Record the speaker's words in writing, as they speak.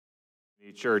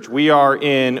Church, we are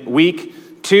in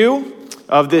week 2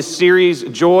 of this series,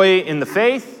 Joy in the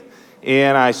Faith,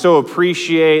 and I so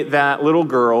appreciate that little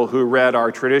girl who read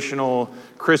our traditional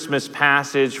Christmas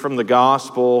passage from the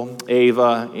gospel,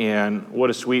 Ava, and what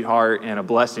a sweetheart and a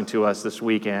blessing to us this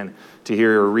weekend to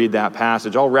hear her read that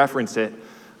passage. I'll reference it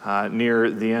near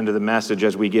the end of the message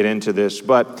as we get into this.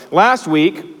 But last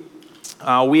week,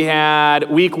 we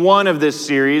had week 1 of this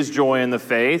series, Joy in the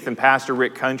Faith, and Pastor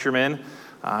Rick Countryman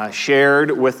shared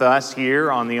with us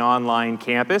here on the online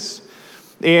campus.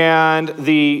 And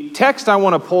the text I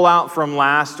want to pull out from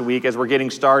last week as we're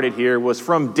getting started here was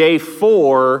from day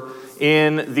 4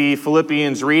 in the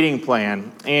Philippians reading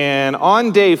plan. And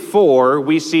on day 4,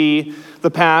 we see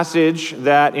the passage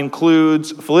that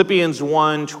includes Philippians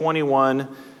 1:21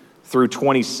 through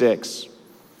 26.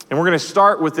 And we're going to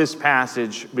start with this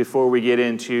passage before we get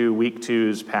into week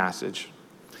 2's passage.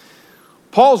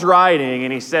 Paul's writing,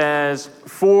 and he says,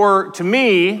 "For to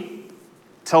me,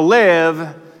 to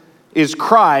live is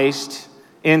Christ,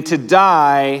 and to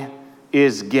die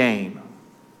is gain."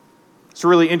 It's a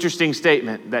really interesting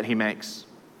statement that he makes.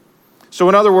 So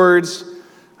in other words,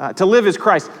 to live is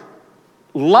Christ.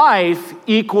 Life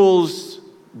equals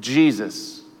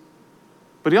Jesus.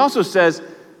 But he also says,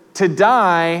 to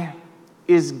die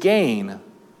is gain.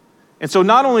 And so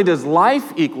not only does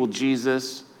life equal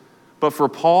Jesus, but for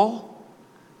Paul,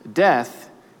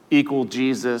 death equaled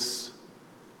Jesus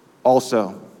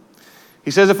also.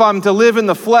 He says, if I'm to live in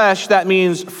the flesh, that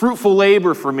means fruitful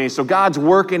labor for me. So God's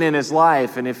working in his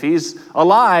life. And if he's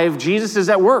alive, Jesus is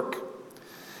at work.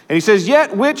 And he says,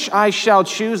 yet which I shall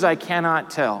choose, I cannot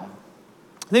tell.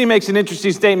 Then he makes an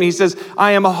interesting statement. He says,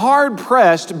 I am hard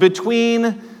pressed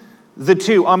between the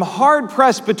two. I'm hard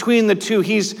pressed between the two.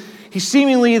 He's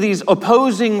seemingly these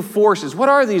opposing forces. What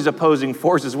are these opposing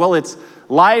forces? Well, it's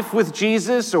life with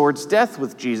Jesus or it's death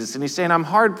with Jesus. And he's saying, I'm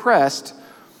hard pressed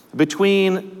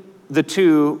between the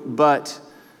two, but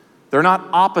they're not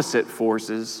opposite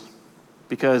forces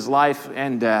because life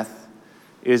and death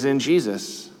is in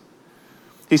Jesus.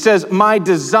 He says, my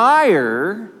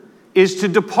desire is to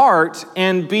depart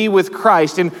and be with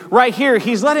Christ. And right here,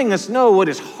 he's letting us know what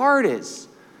his heart is.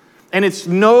 And it's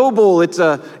noble, it's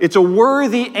a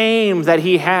worthy aim that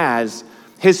he has.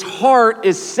 His heart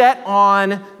is set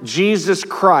on Jesus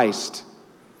Christ.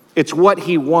 It's what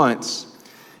he wants.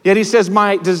 Yet he says,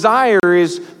 my desire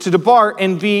is to depart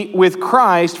and be with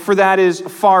Christ, for that is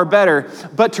far better.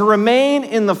 But to remain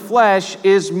in the flesh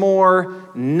is more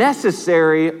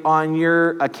necessary on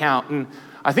your account. And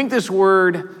I think this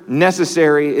word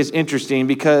necessary is interesting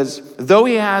because though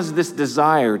he has this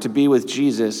desire to be with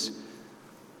Jesus,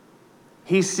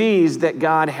 he sees that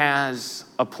God has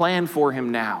a plan for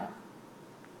him now.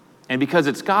 And because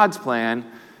it's God's plan,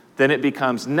 then it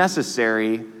becomes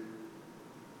necessary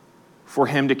for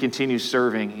him to continue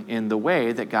serving in the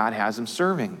way that God has him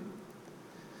serving.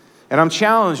 And I'm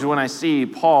challenged when I see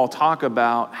Paul talk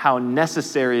about how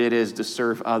necessary it is to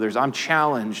serve others. I'm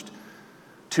challenged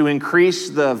to increase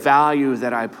the value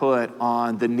that I put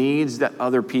on the needs that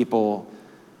other people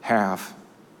have.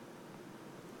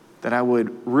 That I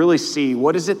would really see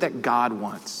what is it that God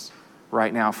wants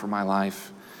right now for my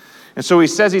life. And so he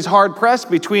says he's hard pressed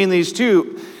between these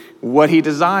two, what he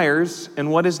desires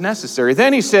and what is necessary.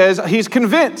 Then he says he's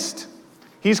convinced.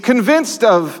 He's convinced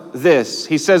of this.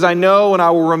 He says, I know and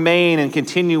I will remain and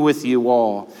continue with you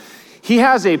all. He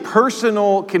has a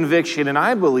personal conviction, and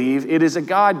I believe it is a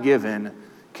God-given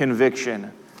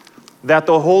conviction that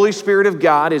the Holy Spirit of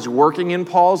God is working in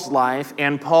Paul's life,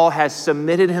 and Paul has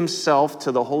submitted himself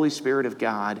to the Holy Spirit of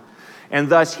God. And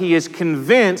thus he is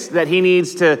convinced that he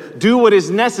needs to do what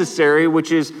is necessary,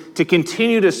 which is to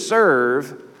continue to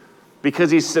serve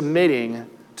because he's submitting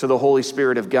to the Holy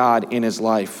Spirit of God in his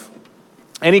life.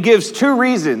 And he gives 2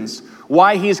 reasons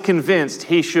why he's convinced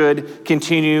he should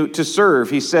continue to serve.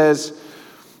 He says,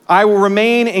 I will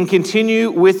remain and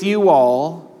continue with you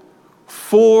all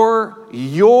for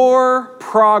your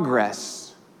progress.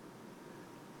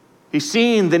 He's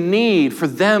seeing the need for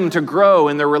them to grow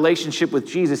in their relationship with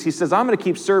Jesus. He says, I'm going to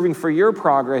keep serving for your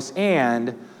progress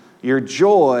and your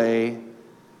joy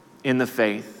in the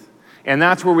faith. And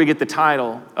that's where we get the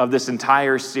title of this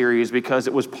entire series, because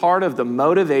it was part of the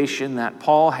motivation that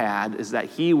Paul had, is that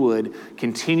he would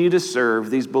continue to serve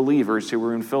these believers who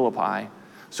were in Philippi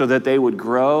so that they would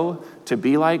grow to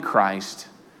be like Christ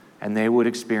and they would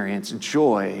experience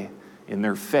joy in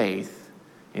their faith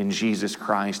in Jesus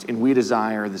Christ. And we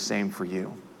desire the same for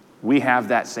you. We have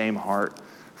that same heart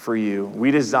for you.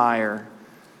 We desire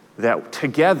that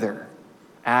together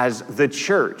as the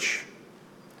church,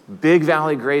 Big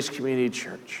Valley Grace Community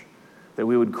Church, that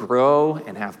we would grow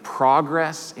and have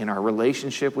progress in our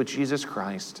relationship with Jesus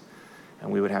Christ,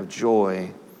 and we would have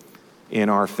joy in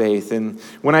our faith. And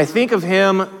when I think of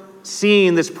him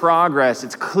seeing this progress,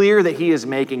 it's clear that he is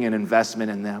making an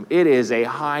investment in them. It is a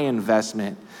high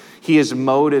investment. He is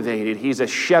motivated. He's a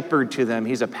shepherd to them.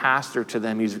 He's a pastor to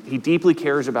them. He deeply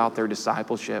cares about their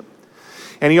discipleship.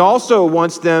 And he also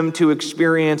wants them to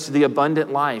experience the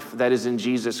abundant life that is in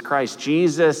Jesus Christ.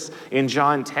 Jesus in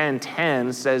John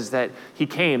 10:10 says that he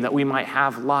came that we might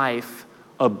have life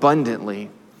abundantly.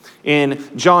 In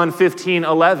John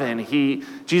 15:11,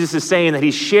 Jesus is saying that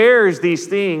he shares these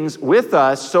things with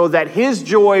us so that his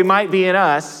joy might be in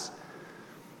us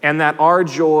and that our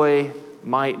joy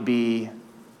might be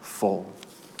full.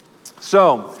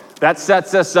 So that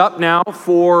sets us up now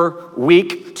for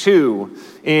week 2.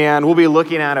 And we'll be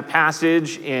looking at a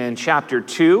passage in chapter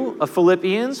 2 of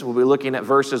Philippians. We'll be looking at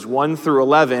verses 1 through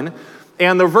 11.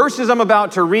 And the verses I'm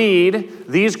about to read,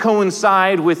 these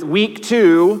coincide with week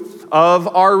 2 of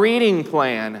our reading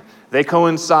plan. They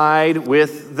coincide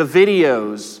with the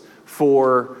videos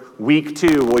for week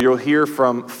 2, where you'll hear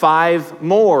from 5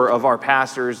 more of our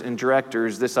pastors and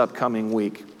directors this upcoming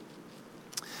week.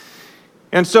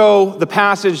 And so the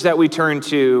passage that we turn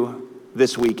to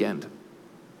this weekend,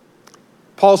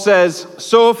 Paul says,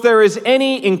 so if there is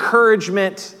any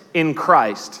encouragement in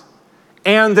Christ,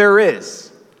 and there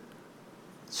is.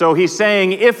 So he's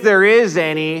saying if there is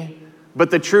any,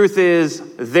 but the truth is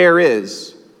there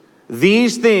is.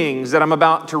 These things that I'm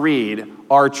about to read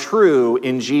are true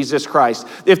in Jesus Christ.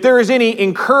 If there is any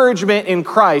encouragement in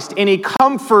Christ, any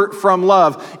comfort from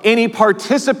love, any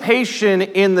participation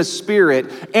in the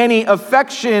Spirit, any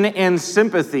affection and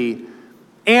sympathy,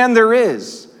 and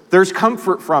there's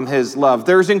comfort from his love.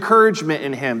 There's encouragement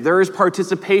in him. There is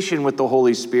participation with the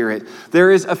Holy Spirit.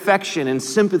 There is affection and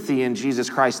sympathy in Jesus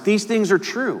Christ. These things are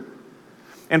true.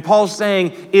 And Paul's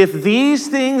saying, if these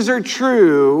things are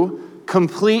true,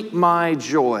 complete my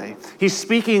joy. He's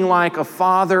speaking like a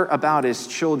father about his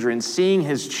children, seeing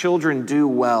his children do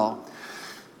well.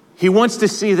 He wants to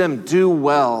see them do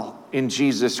well in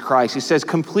Jesus Christ. He says,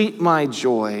 complete my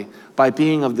joy by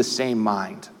being of the same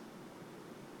mind,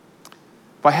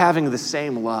 by having the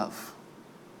same love,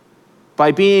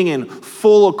 by being in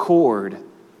full accord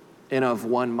and of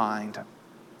one mind.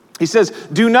 He says,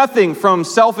 do nothing from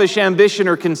selfish ambition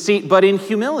or conceit, but in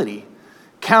humility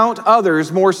count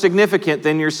others more significant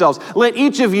than yourselves. Let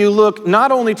each of you look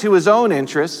not only to his own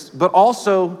interests, but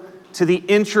also to the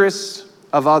interests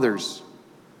of others.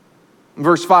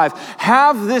 Verse 5,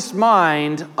 have this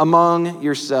mind among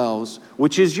yourselves,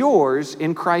 which is yours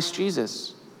in Christ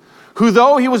Jesus, who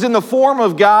though he was in the form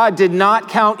of God, did not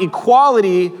count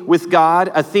equality with God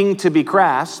a thing to be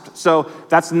grasped. So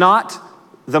that's not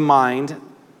the mind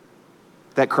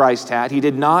that Christ had. He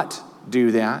did not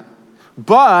do that.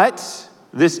 But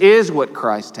this is what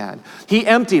Christ had. He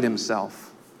emptied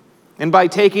himself. And by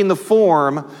taking the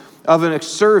form of a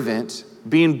servant,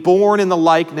 being born in the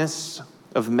likeness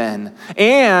of men,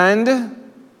 and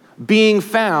being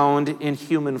found in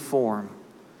human form,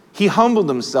 he humbled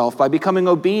himself by becoming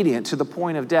obedient to the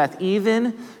point of death,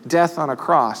 even death on a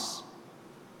cross.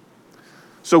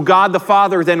 So God the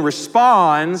Father then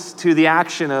responds to the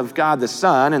action of God the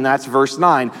Son, and that's verse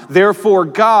 9. Therefore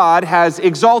God has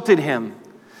exalted him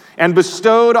and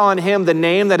bestowed on him the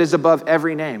name that is above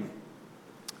every name.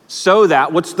 So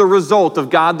that, what's the result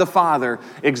of God the Father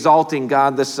exalting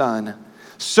God the Son?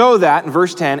 So that, in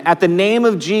verse 10, at the name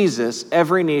of Jesus,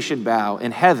 every knee should bow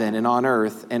in heaven and on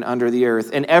earth and under the earth,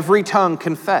 and every tongue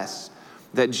confess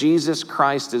that Jesus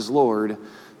Christ is Lord,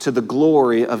 to the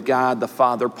glory of God the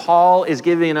Father. Paul is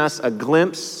giving us a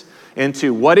glimpse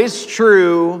into what is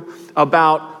true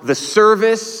about the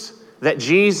service that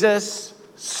Jesus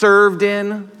served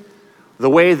in, the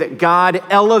way that God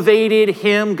elevated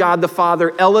him, God the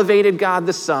Father elevated God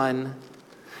the Son,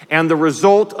 and the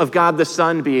result of God the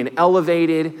Son being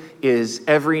elevated is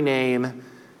every name,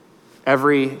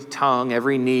 every tongue,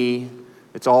 every knee,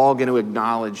 it's all going to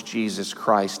acknowledge Jesus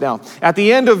Christ. Now, at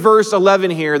the end of verse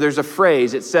 11 here, there's a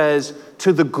phrase. It says,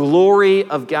 to the glory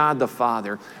of God the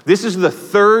Father. This is the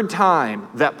third time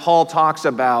that Paul talks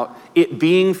about it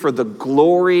being for the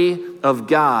glory of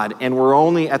God, and we're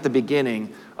only at the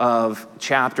beginning of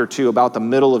chapter 2, about the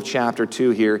middle of chapter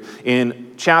 2 here.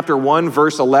 In chapter 1,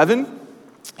 verse 11,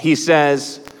 he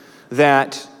says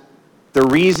that the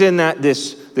reason that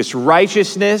this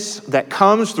righteousness that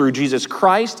comes through Jesus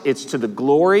Christ, it's to the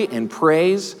glory and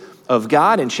praise of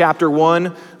God. In chapter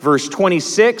 1, verse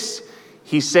 26,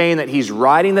 he's saying that he's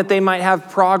writing that they might have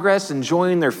progress and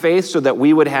join their faith so that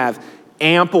we would have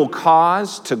ample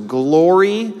cause to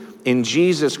glory in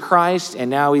Jesus Christ, and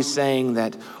now he's saying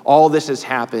that all this has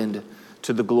happened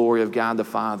to the glory of God the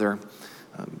Father.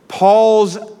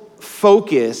 Paul's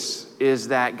focus is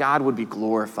that God would be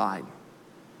glorified.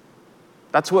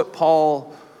 That's what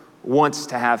Paul wants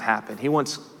to have happen. He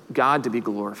wants God to be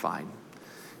glorified.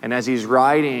 And as he's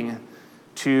writing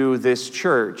to this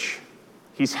church,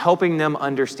 he's helping them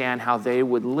understand how they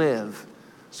would live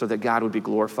so that God would be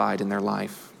glorified in their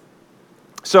life.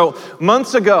 So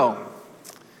months ago,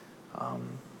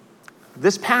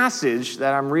 this passage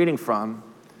that I'm reading from,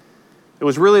 it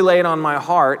was really laid on my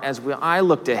heart as I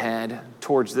looked ahead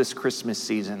towards this Christmas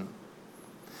season.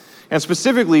 And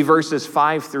specifically verses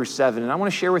 5 through 7. And I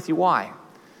want to share with you why.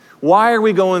 Why are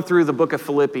we going through the book of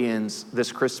Philippians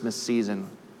this Christmas season?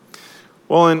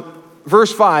 Well, in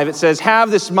verse 5, it says,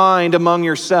 "Have this mind among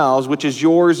yourselves, which is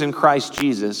yours in Christ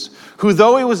Jesus, who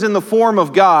though he was in the form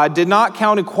of God, did not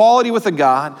count equality with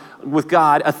God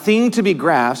a thing to be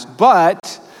grasped,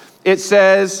 but it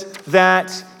says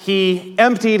that he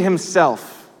emptied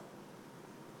himself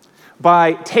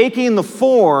by taking the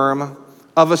form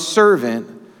of a servant,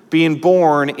 being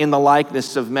born in the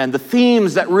likeness of men." The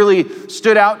themes that really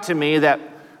stood out to me, that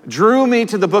drew me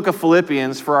to the book of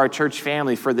Philippians for our church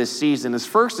family for this season, is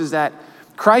first is that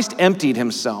Christ emptied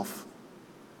himself.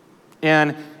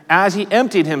 And as he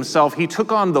emptied himself, he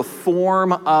took on the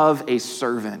form of a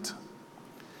servant.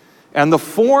 And the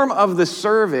form of the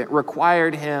servant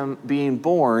required him being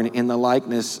born in the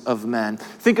likeness of men.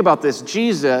 Think about this.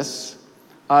 Jesus,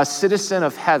 a citizen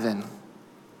of heaven,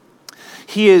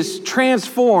 he is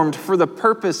transformed for the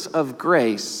purpose of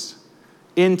grace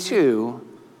into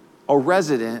a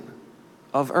resident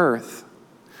of earth.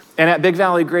 And at Big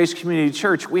Valley Grace Community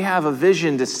Church, we have a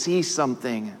vision to see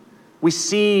something. We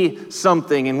see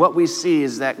something, and what we see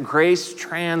is that grace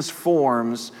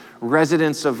transforms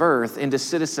residents of earth into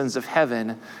citizens of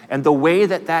heaven. And the way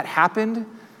that that happened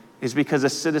is because a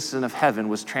citizen of heaven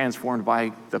was transformed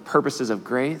by the purposes of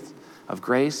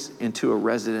grace into a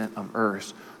resident of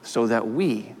earth, so that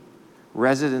we,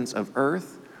 residents of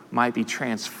earth, might be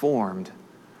transformed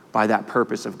by that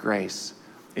purpose of grace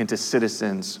into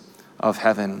citizens of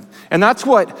heaven. And that's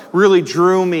what really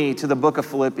drew me to the book of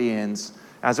Philippians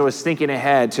as I was thinking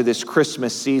ahead to this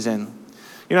Christmas season.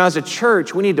 You know, as a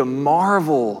church, we need to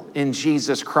marvel in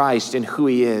Jesus Christ and who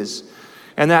he is.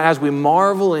 And that as we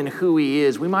marvel in who he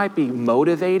is, we might be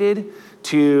motivated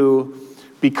to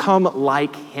become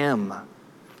like him.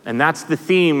 And that's the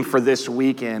theme for this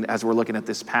weekend as we're looking at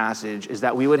this passage, is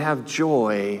that we would have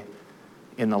joy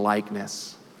in the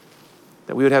likeness.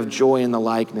 That we would have joy in the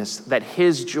likeness, that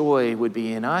his joy would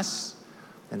be in us,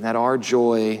 and that our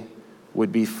joy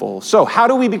would be full. So how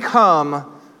do we become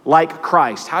like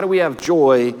Christ? How do we have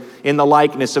joy in the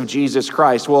likeness of Jesus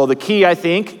Christ? Well, the key, I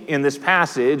think, in this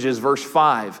passage is verse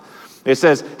 5. It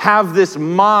says, "Have this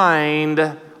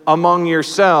mind among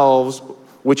yourselves,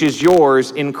 which is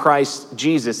yours in Christ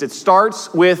Jesus." It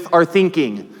starts with our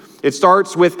thinking. It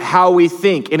starts with how we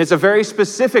think. And it's a very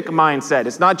specific mindset.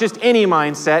 It's not just any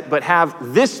mindset, but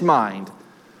have this mind.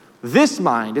 This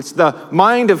mind. It's the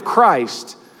mind of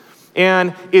Christ.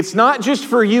 And it's not just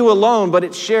for you alone, but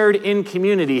it's shared in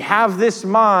community. Have this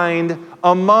mind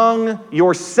among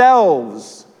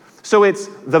yourselves. So it's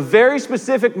the very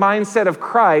specific mindset of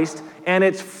Christ, and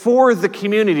it's for the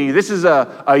community. This is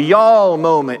a y'all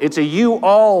moment. It's a you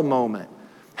all moment.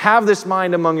 Have this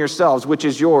mind among yourselves, which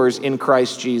is yours in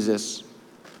Christ Jesus.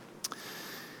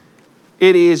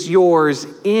 It is yours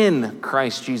in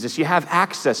Christ Jesus. You have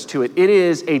access to it. It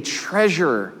is a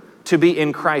treasure to be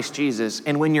in Christ Jesus.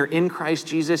 And when you're in Christ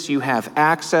Jesus, you have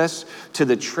access to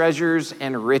the treasures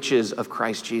and riches of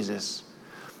Christ Jesus.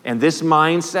 And this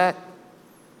mindset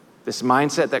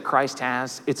that Christ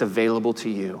has, it's available to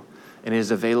you. And it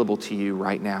is available to you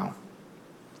right now.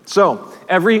 So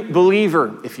every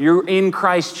believer, if you're in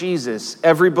Christ Jesus,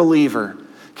 every believer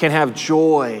can have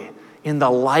joy in the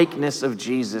likeness of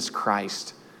Jesus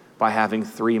Christ by having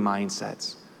three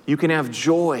mindsets. You can have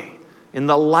joy in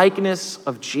the likeness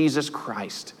of Jesus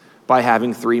Christ by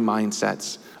having three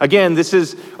mindsets. Again, this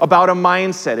is about a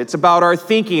mindset. It's about our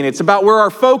thinking. It's about where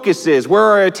our focus is, where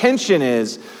our attention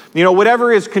is. You know,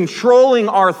 whatever is controlling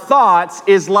our thoughts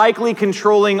is likely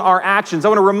controlling our actions. I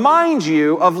want to remind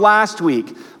you of last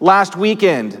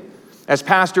weekend, as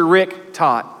Pastor Rick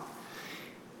taught.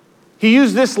 He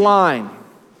used this line,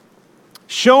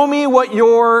 "Show me what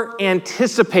you're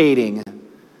anticipating,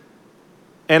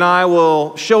 and I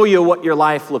will show you what your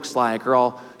life looks like, or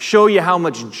I'll show you how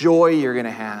much joy you're going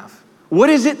to have." What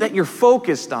is it that you're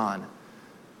focused on?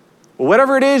 Well,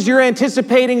 whatever it is you're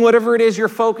anticipating, whatever it is you're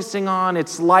focusing on,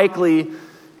 it's likely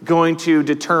going to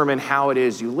determine how it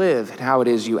is you live and how it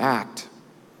is you act.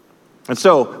 And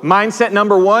so, mindset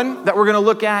number one that we're going to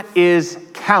look at is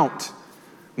count.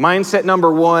 Mindset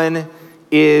number one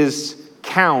is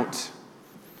count.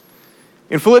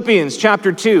 In Philippians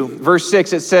chapter 2, verse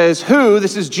 6, it says, who,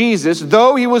 this is Jesus,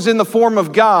 though he was in the form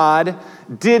of God,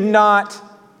 did not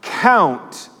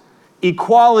count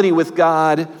equality with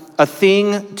God a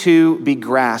thing to be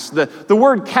grasped. The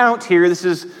word count here, this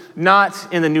is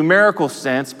not in the numerical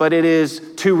sense, but it is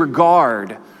to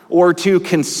regard or to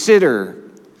consider.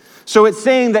 So it's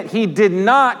saying that he did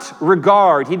not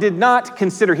regard, he did not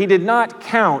consider, he did not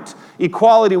count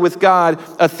equality with God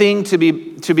a thing to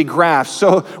be grasped.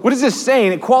 So what is this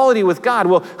saying? Equality with God.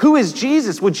 Well, who is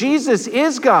Jesus? Well, Jesus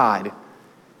is God.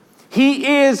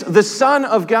 He is the Son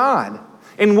of God.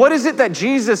 And what is it that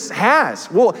Jesus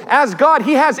has? Well, as God,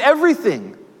 he has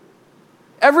everything.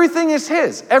 Everything is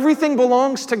his. Everything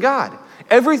belongs to God.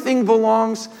 Everything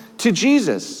belongs to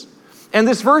Jesus. And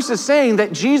this verse is saying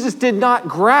that Jesus did not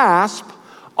grasp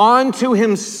onto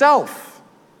himself,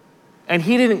 and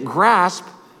he didn't grasp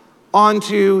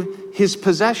onto his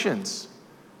possessions.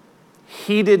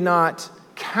 He did not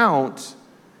count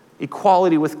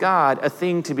equality with God a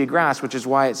thing to be grasped, which is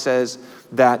why it says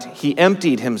that he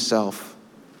emptied himself.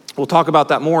 We'll talk about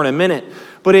that more in a minute.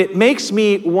 But it makes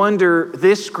me wonder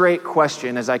this great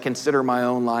question as I consider my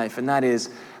own life, and that is,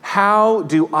 how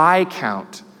do I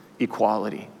count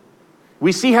equality?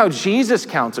 We see how Jesus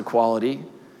counts equality.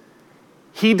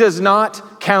 He does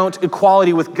not count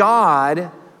equality with God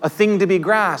a thing to be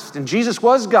grasped. And Jesus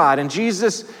was God, and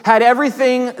Jesus had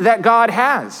everything that God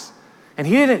has. And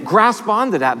he didn't grasp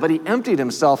onto that, but he emptied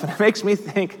himself. And it makes me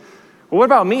think, well, what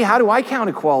about me? How do I count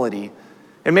equality?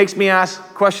 It makes me ask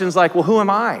questions like, well, who am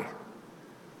I?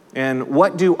 And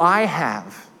what do I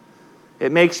have?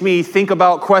 It makes me think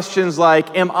about questions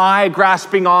like, am I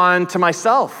grasping on to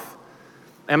myself?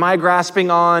 Am I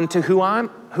grasping on to who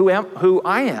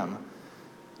I am?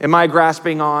 Am I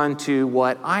grasping on to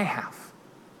what I have?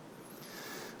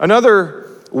 Another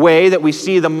way that we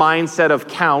see the mindset of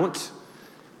count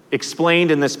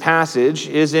explained in this passage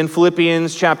is in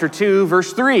Philippians chapter 2,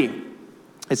 verse 3.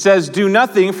 It says, do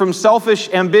nothing from selfish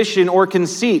ambition or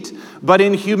conceit, but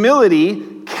in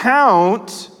humility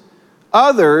count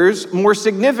others more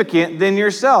significant than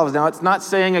yourselves. Now, it's not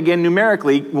saying, again,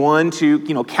 numerically,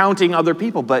 counting other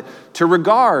people, but to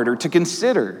regard or to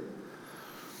consider.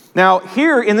 Now,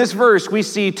 here in this verse, we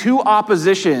see two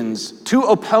oppositions, two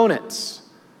opponents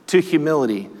to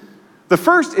humility. The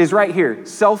first is right here,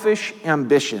 selfish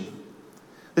ambition.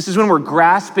 This is when we're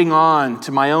grasping on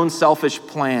to my own selfish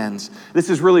plans. This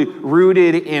is really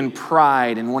rooted in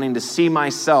pride and wanting to see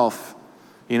myself,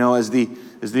 as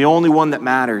the only one that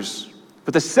matters.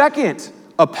 But the second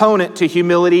opponent to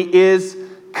humility is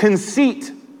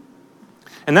conceit.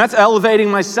 And that's elevating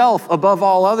myself above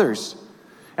all others.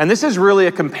 And this is really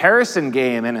a comparison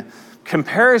game. And a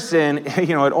comparison,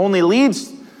 it only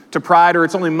leads to pride, or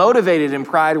it's only motivated in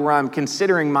pride where I'm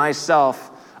considering myself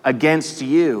against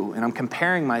you, and I'm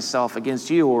comparing myself against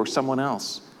you or someone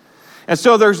else. And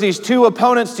so there's these two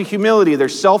opponents to humility.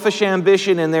 There's selfish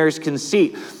ambition and there's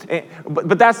conceit.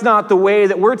 But that's not the way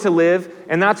that we're to live,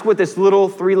 and that's what this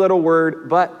three-letter word,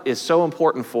 but, is so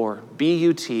important for,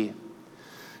 B-U-T.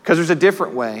 Because there's a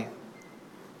different way.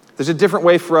 There's a different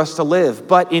way for us to live.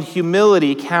 But in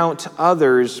humility, count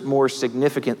others more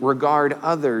significant. Regard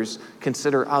others,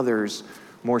 consider others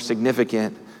more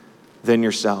significant than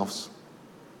yourselves.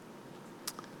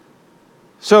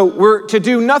 So we're to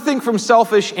do nothing from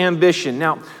selfish ambition.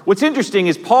 Now, what's interesting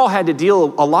is Paul had to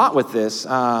deal a lot with this.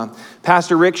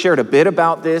 Pastor Rick shared a bit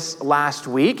about this last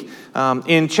week.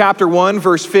 In chapter 1,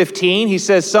 verse 15, he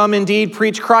says, some indeed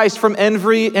preach Christ from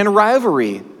envy and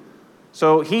rivalry.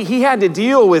 So he had to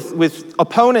deal with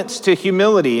opponents to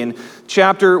humility. In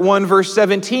chapter 1, verse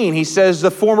 17, he says,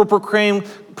 the former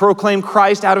proclaim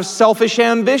Christ out of selfish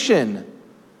ambition,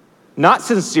 not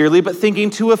sincerely, but thinking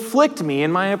to afflict me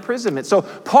in my imprisonment. So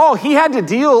Paul, he had to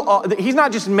deal, he's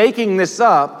not just making this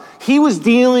up, he was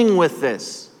dealing with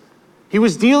this. He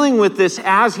was dealing with this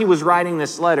as he was writing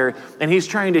this letter, and he's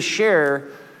trying to share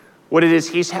what it is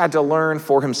he's had to learn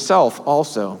for himself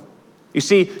also. You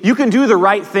see, you can do the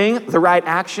right thing, the right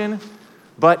action,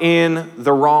 but in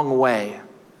the wrong way,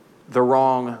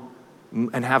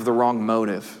 and have the wrong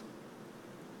motive.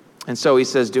 And so he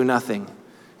says, do nothing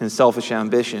in selfish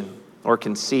ambition or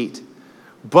conceit,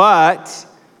 but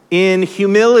in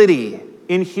humility.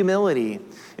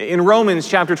 In Romans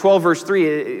chapter 12, verse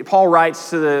 3, Paul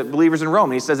writes to the believers in Rome,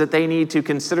 and he says that they need to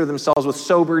consider themselves with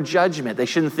sober judgment. They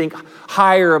shouldn't think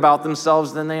higher about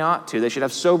themselves than they ought to. They should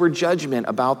have sober judgment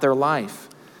about their life,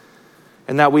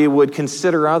 and that we would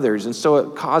consider others. And so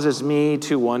it causes me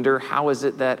to wonder, how is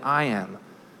it that I am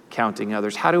counting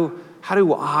others? How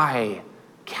do I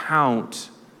count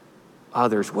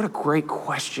others? What a great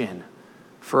question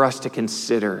for us to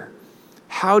consider.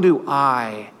 How do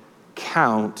I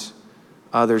count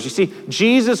others? You see,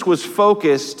 Jesus was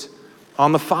focused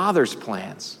on the Father's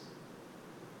plans.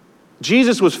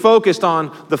 Jesus was focused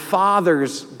on the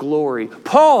Father's glory.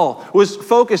 Paul was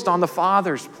focused on the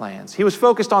Father's plans. He was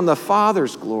focused on the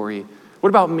Father's glory. What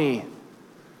about me?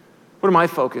 What am I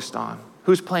focused on?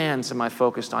 Whose plans am I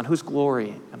focused on? Whose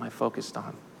glory am I focused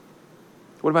on?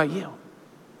 What about you?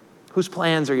 Whose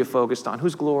plans are you focused on?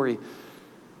 Whose glory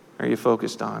are you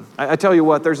focused on? I tell you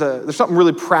what, there's something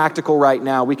really practical right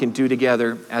now we can do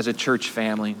together as a church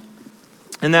family.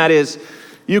 And that is,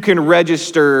 you can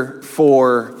register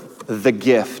for the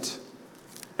gift.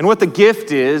 And what the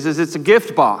gift is it's a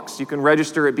gift box. You can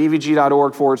register at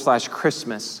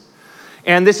bvg.org/Christmas.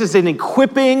 And this is an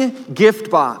equipping gift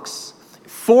box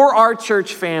for our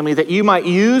church family that you might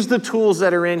use the tools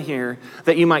that are in here,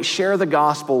 that you might share the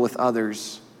gospel with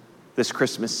others this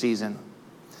Christmas season.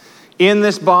 In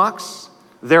this box,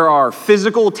 there are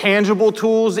physical, tangible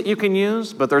tools that you can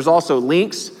use, but there's also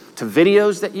links to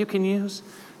videos that you can use.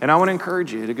 And I want to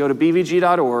encourage you to go to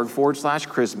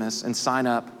bvg.org/Christmas and sign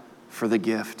up for the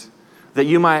gift, that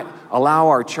you might allow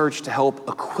our church to help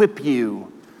equip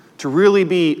you to really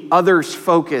be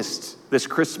others-focused this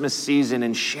Christmas season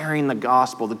and sharing the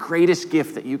gospel, the greatest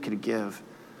gift that you could give,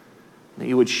 that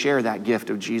you would share that gift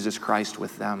of Jesus Christ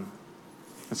with them.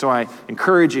 And so I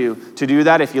encourage you to do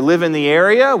that. If you live in the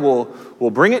area, we'll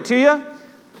bring it to you.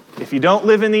 If you don't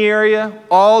live in the area,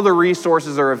 all the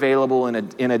resources are available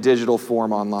in a digital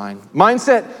form online.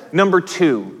 Mindset number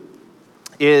 2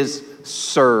 is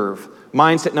serve.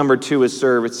 Mindset number 2 is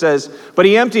serve. It says, but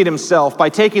he emptied himself by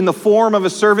taking the form of a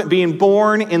servant, being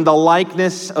born in the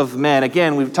likeness of men.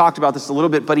 Again, we've talked about this a little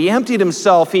bit, but he emptied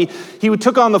himself. He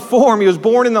took on the form. He was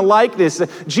born in the likeness.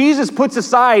 Jesus puts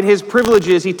aside his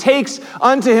privileges. He takes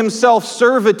unto himself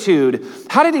servitude.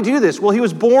 How did he do this? Well, he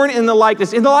was born in the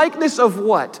likeness. In the likeness of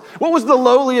what? What was the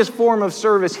lowliest form of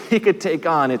service he could take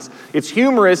on? It's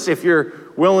humorous if you're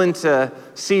willing to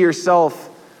see yourself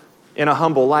in a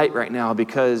humble light right now,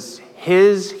 because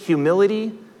his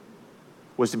humility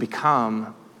was to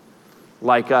become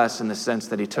like us in the sense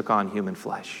that he took on human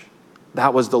flesh.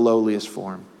 That was the lowliest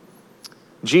form.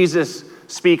 Jesus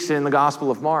speaks in the Gospel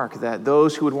of Mark that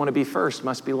those who would want to be first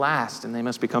must be last, and they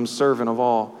must become servant of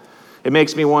all. It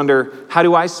makes me wonder, how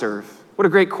do I serve? What a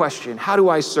great question. How do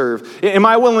I serve? Am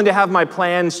I willing to have my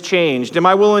plans changed? Am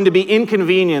I willing to be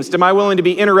inconvenienced? Am I willing to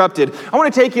be interrupted? I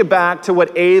want to take you back to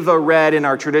what Ava read in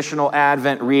our traditional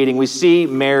Advent reading. We see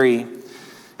Mary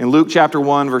in Luke chapter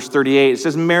 1, verse 38. It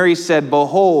says, Mary said,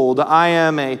 behold, I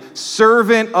am a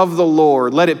servant of the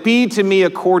Lord. Let it be to me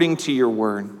according to your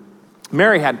word.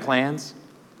 Mary had plans.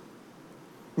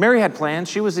 Mary had plans.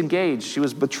 She was engaged. She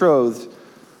was betrothed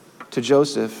to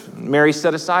Joseph. Mary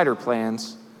set aside her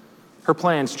plans. Her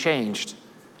plans changed.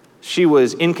 She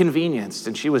was inconvenienced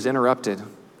and she was interrupted.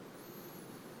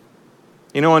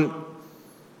 You know, and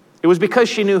it was because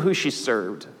she knew who she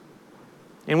served.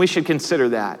 And we should consider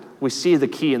that. We see the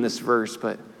key in this verse,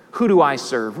 but who do I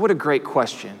serve? What a great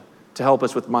question to help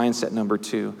us with mindset number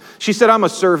 2. She said, I'm a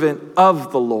servant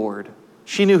of the Lord.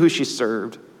 She knew who she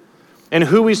served. And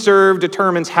who we serve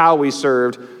determines how we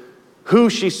served. Who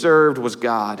she served was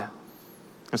God.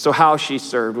 And so how she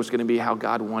served was going to be how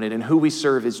God wanted. And who we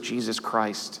serve is Jesus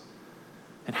Christ.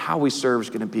 And how we serve is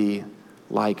going to be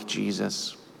like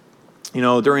Jesus. You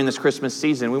know, during this Christmas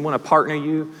season, we want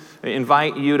to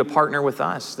invite you to partner with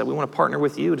us, that we want to partner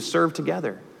with you to serve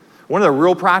together. One of the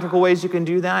real practical ways you can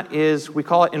do that is we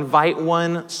call it invite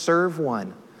one, serve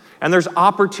one. And there's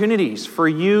opportunities for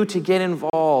you to get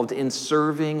involved in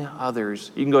serving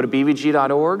others. You can go to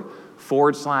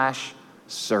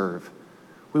bvg.org/serve.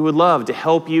 We would love to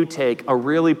help you take a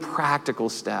really practical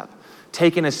step,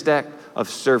 taking a step of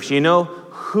service. You know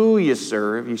who you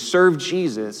serve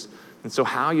Jesus, and so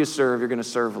how you serve, you're going to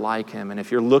serve like him. And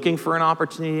if you're looking for an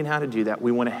opportunity and how to do that,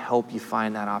 we want to help you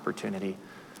find that opportunity.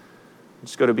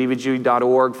 Just go to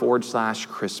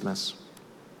bvg.org/Christmas.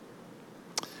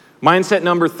 Mindset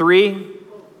number 3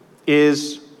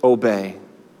 is obey.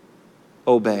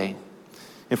 Obey.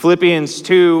 In Philippians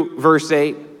 2, verse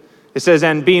 8, it says,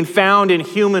 and being found in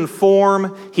human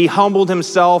form, he humbled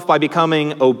himself by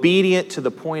becoming obedient to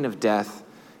the point of death,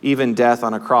 even death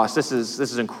on a cross. This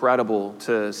is incredible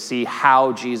to see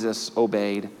how Jesus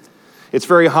obeyed. It's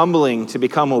very humbling to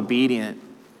become obedient.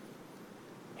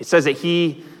 It says that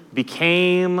he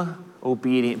became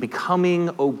obedient, becoming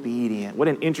obedient. What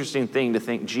an interesting thing to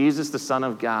think. Jesus, the Son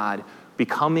of God,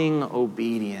 becoming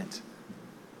obedient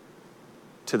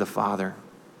to the Father.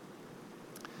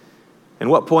 And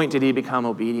what point did he become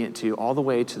obedient to? All the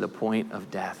way to the point of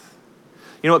death.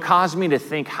 You know, it caused me to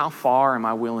think, how far am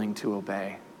I willing to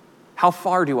obey? How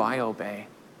far do I obey?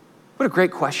 What a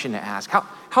great question to ask.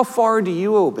 How far do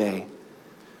you obey?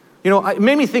 You know, it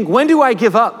made me think, when do I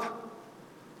give up?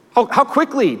 How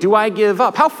quickly do I give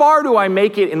up? How far do I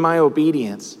make it in my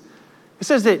obedience? It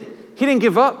says that he didn't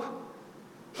give up.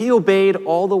 He obeyed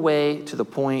all the way to the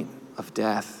point of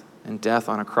death, and death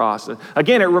on a cross.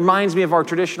 Again, it reminds me of our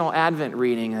traditional Advent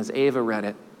reading as Ava read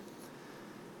it.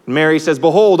 Mary says,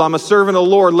 "Behold, I'm a servant of the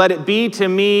Lord. Let it be to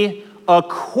me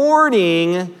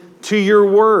according to your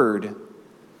word."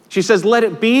 She says, let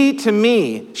it be to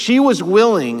me. She was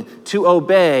willing to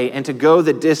obey and to go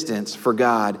the distance for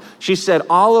God. She said,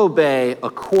 I'll obey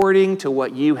according to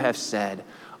what you have said,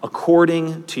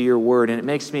 according to your word. And it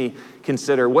makes me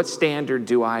consider, what standard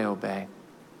do I obey?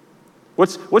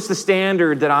 What's the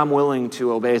standard that I'm willing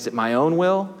to obey? Is it my own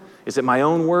will? Is it my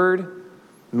own word?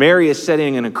 Mary is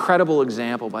setting an incredible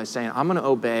example by saying, I'm going to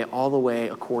obey all the way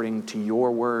according to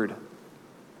your word.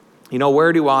 You know,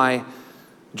 where do I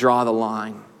draw the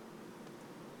line?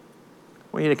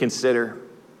 I want you to consider,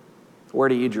 where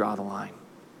do you draw the line?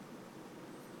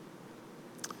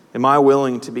 Am I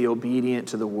willing to be obedient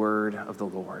to the word of the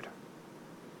Lord?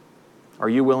 Are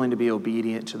you willing to be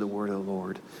obedient to the word of the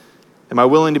Lord? Am I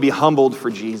willing to be humbled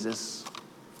for Jesus?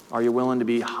 Are you willing to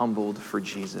be humbled for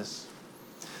Jesus?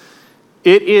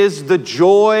 It is the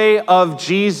joy of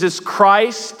Jesus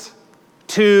Christ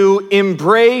to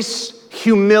embrace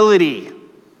humility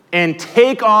and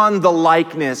take on the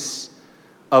likeness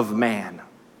of man.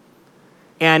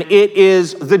 And it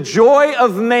is the joy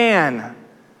of man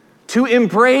to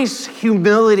embrace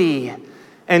humility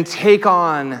and take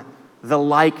on the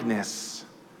likeness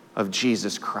of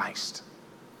Jesus Christ.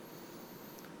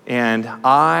 And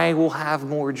I will have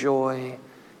more joy,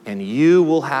 and you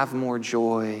will have more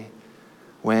joy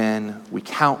when we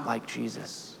count like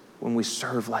Jesus, when we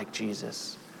serve like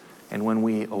Jesus, and when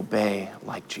we obey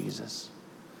like Jesus.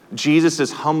 Jesus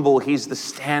is humble. He's the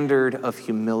standard of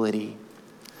humility.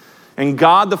 And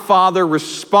God the Father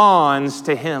responds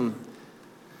to him.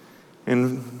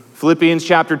 In Philippians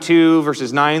chapter 2,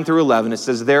 verses 9 through 11, it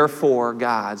says, therefore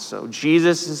God, so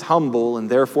Jesus is humble, and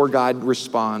therefore God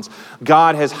responds.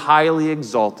 God has highly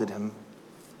exalted him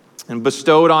and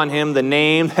bestowed on him the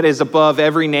name that is above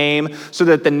every name, so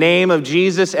that the name of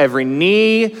Jesus every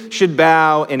knee should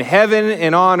bow in heaven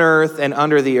and on earth and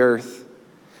under the earth,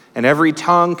 and every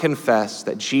tongue confess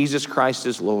that Jesus Christ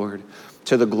is Lord,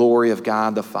 to the glory of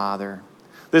God the Father.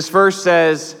 This verse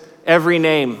says, every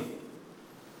name.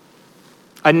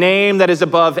 A name that is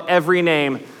above every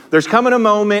name. There's coming a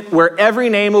moment where every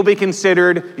name will be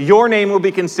considered, your name will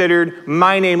be considered,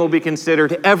 my name will be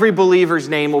considered, every believer's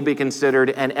name will be considered,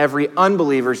 and every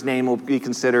unbeliever's name will be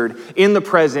considered in the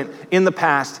present, in the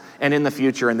past, and in the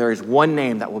future. And there is one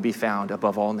name that will be found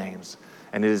above all names,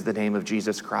 and it is the name of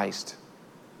Jesus Christ.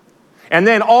 And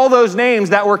then all those names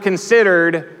that were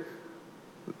considered,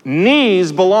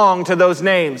 knees belong to those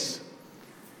names.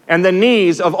 And the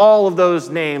knees of all of those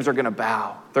names are going to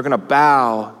bow. They're going to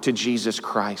bow to Jesus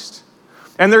Christ.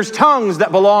 And there's tongues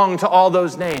that belong to all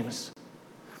those names.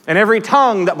 And every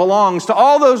tongue that belongs to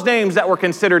all those names that were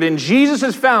considered, and Jesus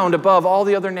is found above all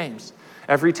the other names,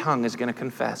 every tongue is going to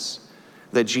confess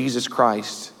that Jesus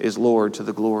Christ is Lord, to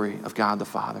the glory of God the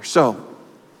Father. So,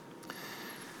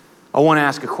 I want to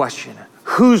ask a question.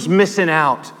 Who's missing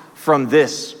out from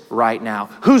this right now?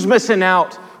 Who's missing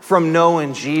out from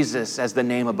knowing Jesus as the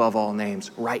name above all names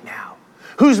right now?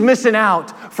 Who's missing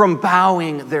out from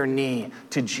bowing their knee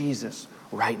to Jesus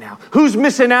right now? Who's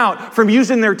missing out from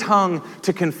using their tongue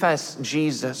to confess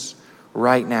Jesus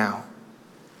right now?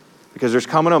 Because there's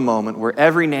coming a moment where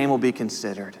every name will be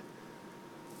considered,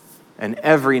 and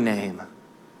every name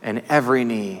and every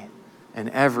knee and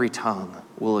every tongue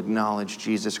will acknowledge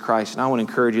Jesus Christ. And I want to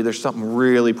encourage you, there's something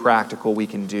really practical we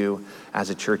can do as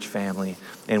a church family,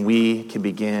 and we can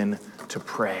begin to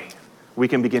pray. We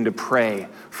can begin to pray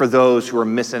for those who are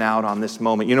missing out on this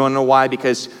moment. You don't know why?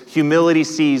 Because humility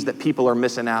sees that people are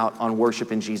missing out on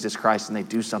worship in Jesus Christ, and they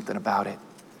do something about it.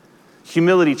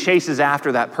 Humility chases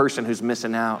after that person who's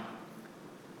missing out.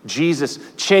 Jesus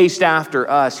chased after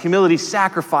us. Humility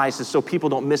sacrifices so people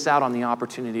don't miss out on the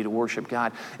opportunity to worship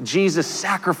God. Jesus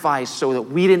sacrificed so that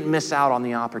we didn't miss out on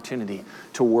the opportunity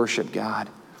to worship God.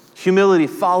 Humility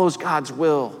follows God's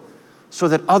will so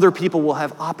that other people will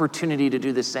have opportunity to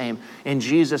do the same. And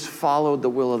Jesus followed the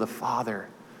will of the Father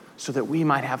so that we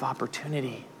might have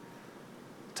opportunity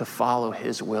to follow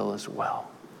his will as well.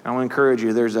 I want to encourage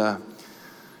you, there's a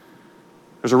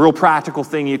real practical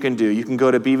thing you can do. You can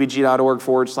go to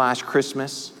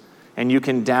bvg.org/Christmas, and you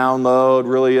can download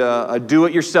really a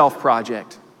do-it-yourself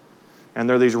project. And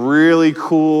there are these really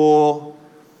cool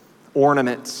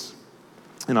ornaments.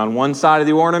 And on one side of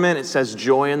the ornament, it says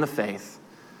joy in the faith.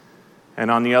 And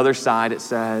on the other side, it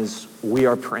says, we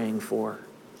are praying for.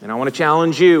 And I want to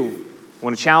challenge you. I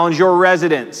want to challenge your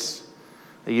residents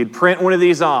that you'd print one of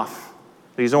these off,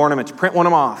 these ornaments, print one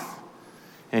of them off.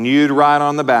 And you'd write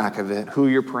on the back of it who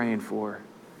you're praying for.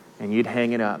 And you'd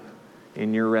hang it up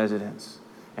in your residence.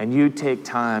 And you'd take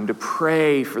time to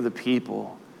pray for the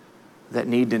people that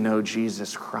need to know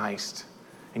Jesus Christ.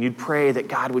 And you'd pray that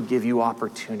God would give you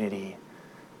opportunity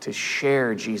to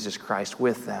share Jesus Christ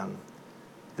with them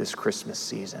this Christmas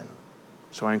season.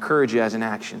 So I encourage you as an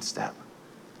action step,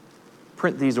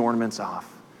 print these ornaments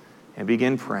off and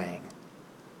begin praying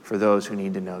for those who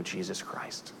need to know Jesus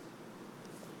Christ.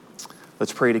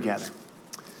 Let's pray together.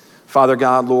 Father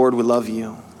God, Lord, we love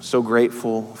you. So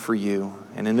grateful for you.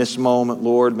 And in this moment,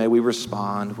 Lord, may we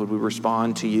respond. Would we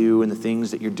respond to you and the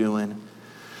things that you're doing?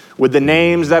 With the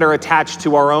names that are attached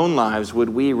to our own lives, would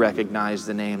we recognize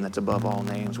the name that's above all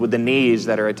names? With the knees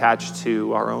that are attached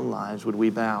to our own lives, would we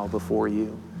bow before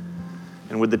you?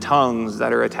 And with the tongues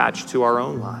that are attached to our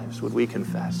own lives, would we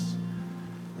confess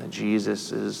that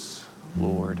Jesus is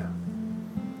Lord?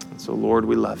 And so, Lord,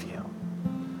 we love you.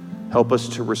 Help us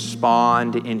to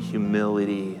respond in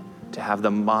humility, to have the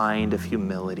mind of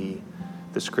humility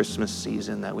this Christmas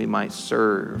season, that we might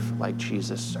serve like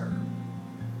Jesus served.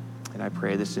 And I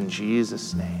pray this in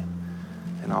Jesus' name.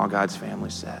 And all God's family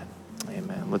said,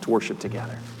 amen. Let's worship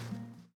together.